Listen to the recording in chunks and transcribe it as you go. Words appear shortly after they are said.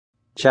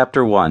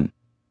Chapter 1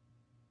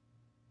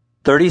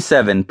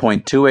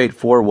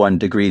 37.2841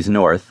 degrees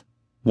north,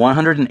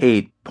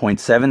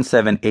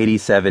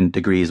 108.7787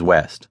 degrees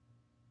west.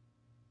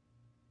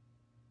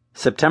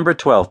 September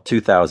 12,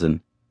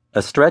 2000.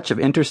 A stretch of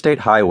interstate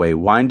highway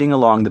winding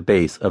along the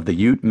base of the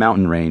Ute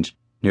mountain range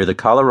near the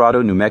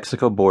Colorado-New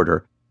Mexico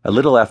border a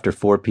little after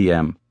 4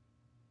 p.m.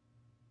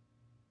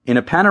 In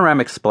a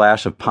panoramic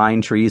splash of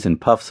pine trees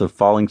and puffs of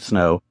falling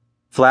snow,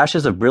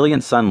 flashes of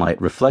brilliant sunlight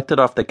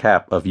reflected off the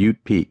cap of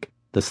Ute Peak,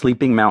 the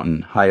sleeping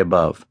mountain high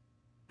above,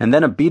 and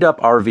then a beat-up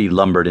RV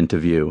lumbered into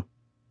view.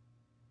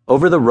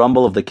 Over the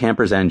rumble of the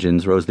camper's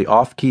engines rose the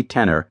off-key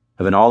tenor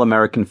of an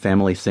all-American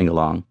family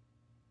sing-along.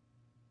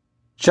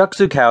 Chuck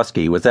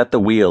Zukowski was at the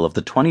wheel of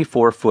the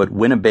 24-foot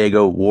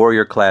Winnebago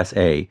Warrior Class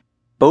A,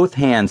 both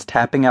hands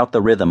tapping out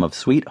the rhythm of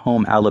Sweet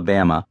Home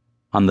Alabama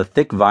on the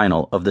thick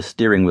vinyl of the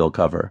steering wheel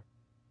cover.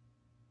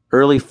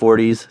 Early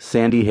 40s,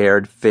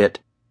 sandy-haired,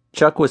 fit,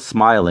 Chuck was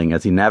smiling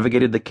as he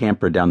navigated the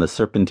camper down the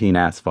serpentine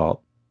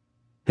asphalt.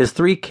 His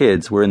 3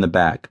 kids were in the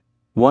back,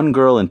 1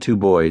 girl and 2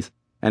 boys,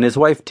 and his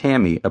wife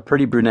Tammy, a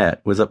pretty brunette,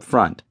 was up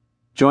front,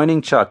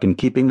 joining Chuck in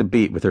keeping the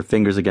beat with her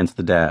fingers against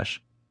the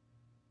dash.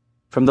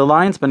 From the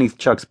lines beneath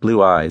Chuck's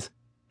blue eyes,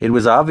 it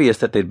was obvious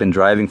that they'd been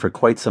driving for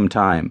quite some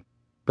time,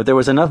 but there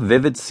was enough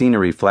vivid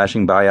scenery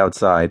flashing by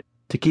outside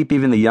to keep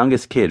even the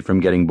youngest kid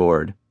from getting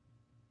bored.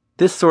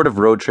 This sort of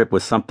road trip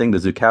was something the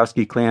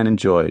Zukowski clan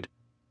enjoyed.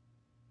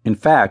 In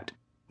fact,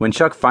 when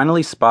Chuck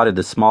finally spotted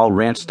the small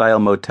ranch-style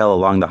motel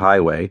along the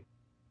highway,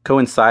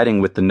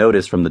 coinciding with the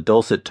notice from the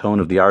dulcet tone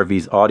of the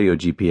RV's audio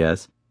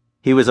GPS,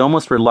 he was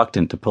almost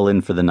reluctant to pull in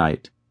for the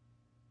night.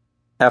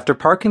 After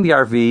parking the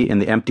RV in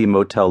the empty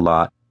motel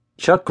lot,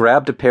 Chuck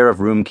grabbed a pair of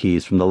room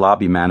keys from the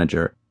lobby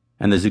manager,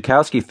 and the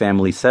Zukowski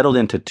family settled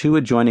into 2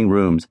 adjoining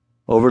rooms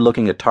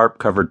overlooking a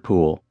tarp-covered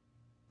pool.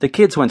 The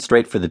kids went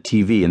straight for the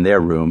TV in their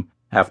room,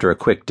 after a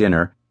quick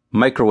dinner,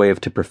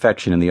 microwaved to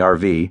perfection in the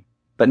RV,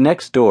 but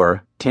next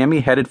door, Tammy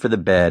headed for the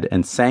bed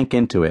and sank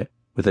into it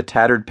with a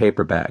tattered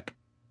paperback,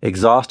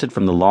 exhausted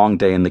from the long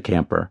day in the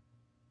camper.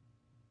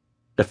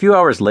 A few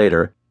hours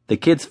later, the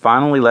kids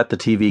finally let the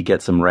TV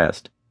get some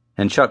rest,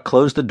 and Chuck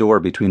closed the door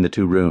between the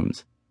 2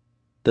 rooms.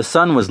 The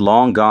sun was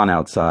long gone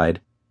outside,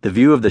 the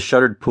view of the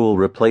shuttered pool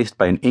replaced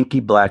by an inky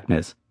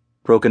blackness,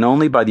 broken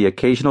only by the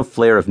occasional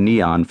flare of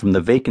neon from the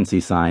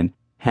vacancy sign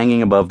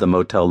hanging above the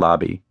motel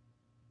lobby.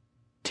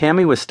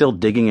 Tammy was still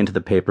digging into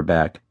the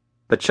paperback,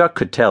 but Chuck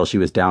could tell she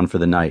was down for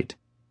the night.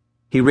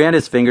 He ran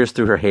his fingers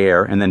through her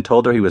hair and then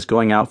told her he was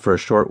going out for a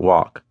short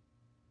walk.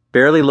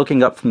 Barely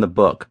looking up from the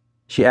book,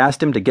 she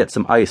asked him to get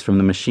some ice from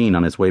the machine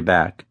on his way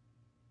back.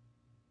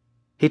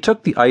 He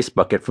took the ice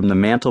bucket from the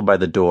mantel by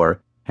the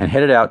door and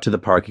headed out to the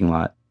parking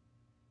lot.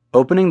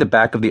 Opening the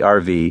back of the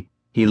RV,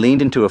 he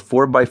leaned into a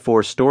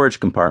 4x4 storage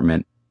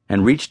compartment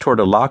and reached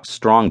toward a locked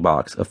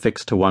strongbox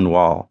affixed to one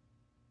wall.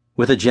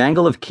 With a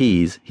jangle of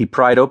keys, he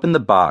pried open the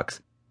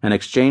box and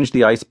exchanged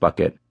the ice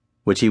bucket,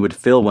 which he would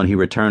fill when he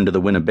returned to the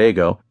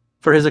Winnebago,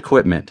 for his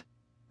equipment: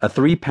 a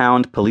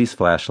 3-pound police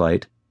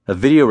flashlight, a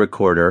video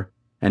recorder,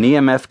 an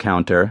EMF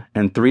counter,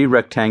 and 3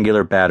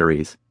 rectangular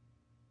batteries.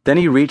 Then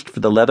he reached for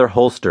the leather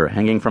holster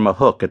hanging from a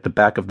hook at the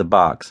back of the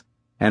box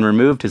and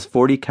removed his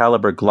 .40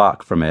 caliber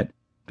Glock from it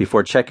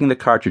before checking the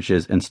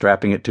cartridges and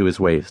strapping it to his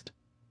waist.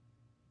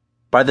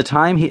 By the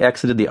time he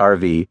exited the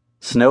RV,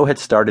 snow had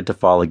started to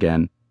fall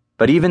again,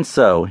 but even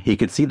so, he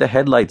could see the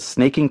headlights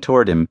snaking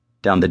toward him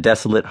down the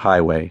desolate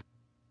highway.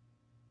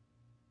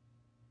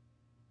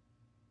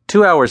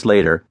 2 hours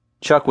later,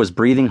 Chuck was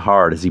breathing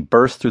hard as he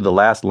burst through the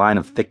last line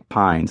of thick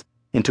pines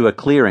into a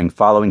clearing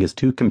following his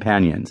 2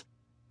 companions,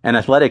 an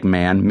athletic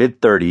man,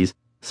 mid-30s,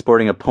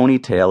 sporting a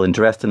ponytail and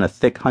dressed in a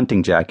thick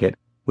hunting jacket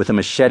with a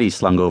machete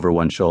slung over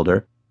one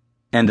shoulder,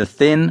 and a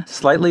thin,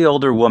 slightly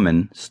older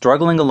woman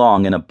struggling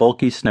along in a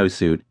bulky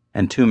snowsuit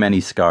and too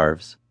many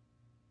scarves.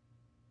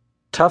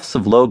 Tufts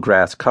of low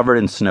grass covered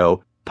in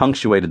snow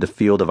punctuated the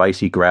field of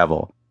icy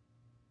gravel.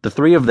 The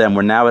 3 of them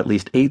were now at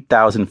least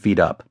 8,000 feet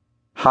up,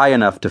 high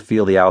enough to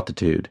feel the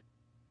altitude.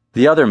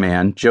 The other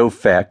man, Joe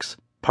Fex,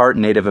 part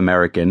Native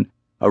American,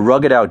 a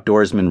rugged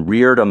outdoorsman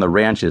reared on the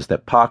ranches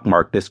that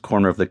pockmarked this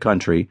corner of the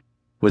country,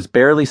 was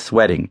barely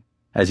sweating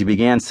as he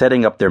began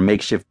setting up their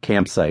makeshift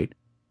campsite,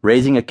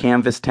 raising a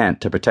canvas tent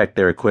to protect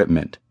their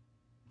equipment.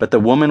 But the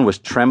woman was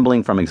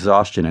trembling from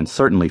exhaustion and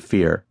certainly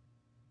fear.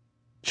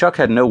 Chuck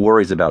had no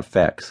worries about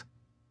Fex.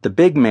 The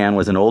big man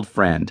was an old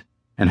friend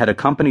and had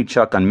accompanied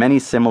Chuck on many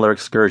similar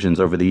excursions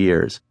over the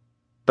years,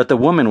 but the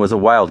woman was a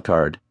wild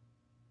card.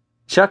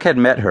 Chuck had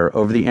met her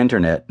over the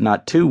internet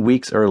not 2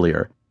 weeks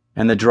earlier,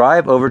 and the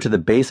drive over to the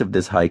base of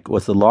this hike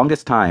was the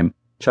longest time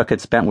Chuck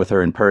had spent with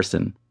her in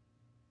person.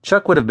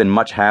 Chuck would have been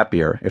much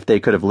happier if they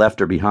could have left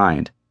her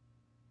behind,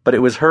 but it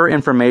was her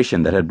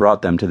information that had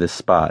brought them to this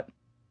spot.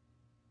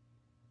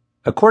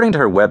 According to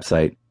her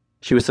website,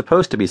 she was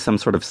supposed to be some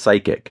sort of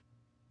psychic.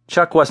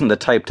 Chuck wasn't the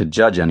type to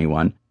judge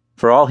anyone.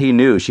 For all he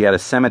knew, she had a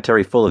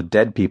cemetery full of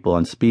dead people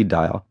on speed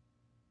dial.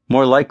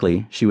 More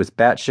likely, she was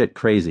batshit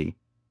crazy,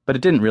 but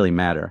it didn't really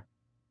matter.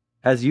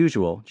 As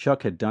usual,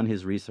 Chuck had done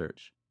his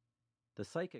research. The psychic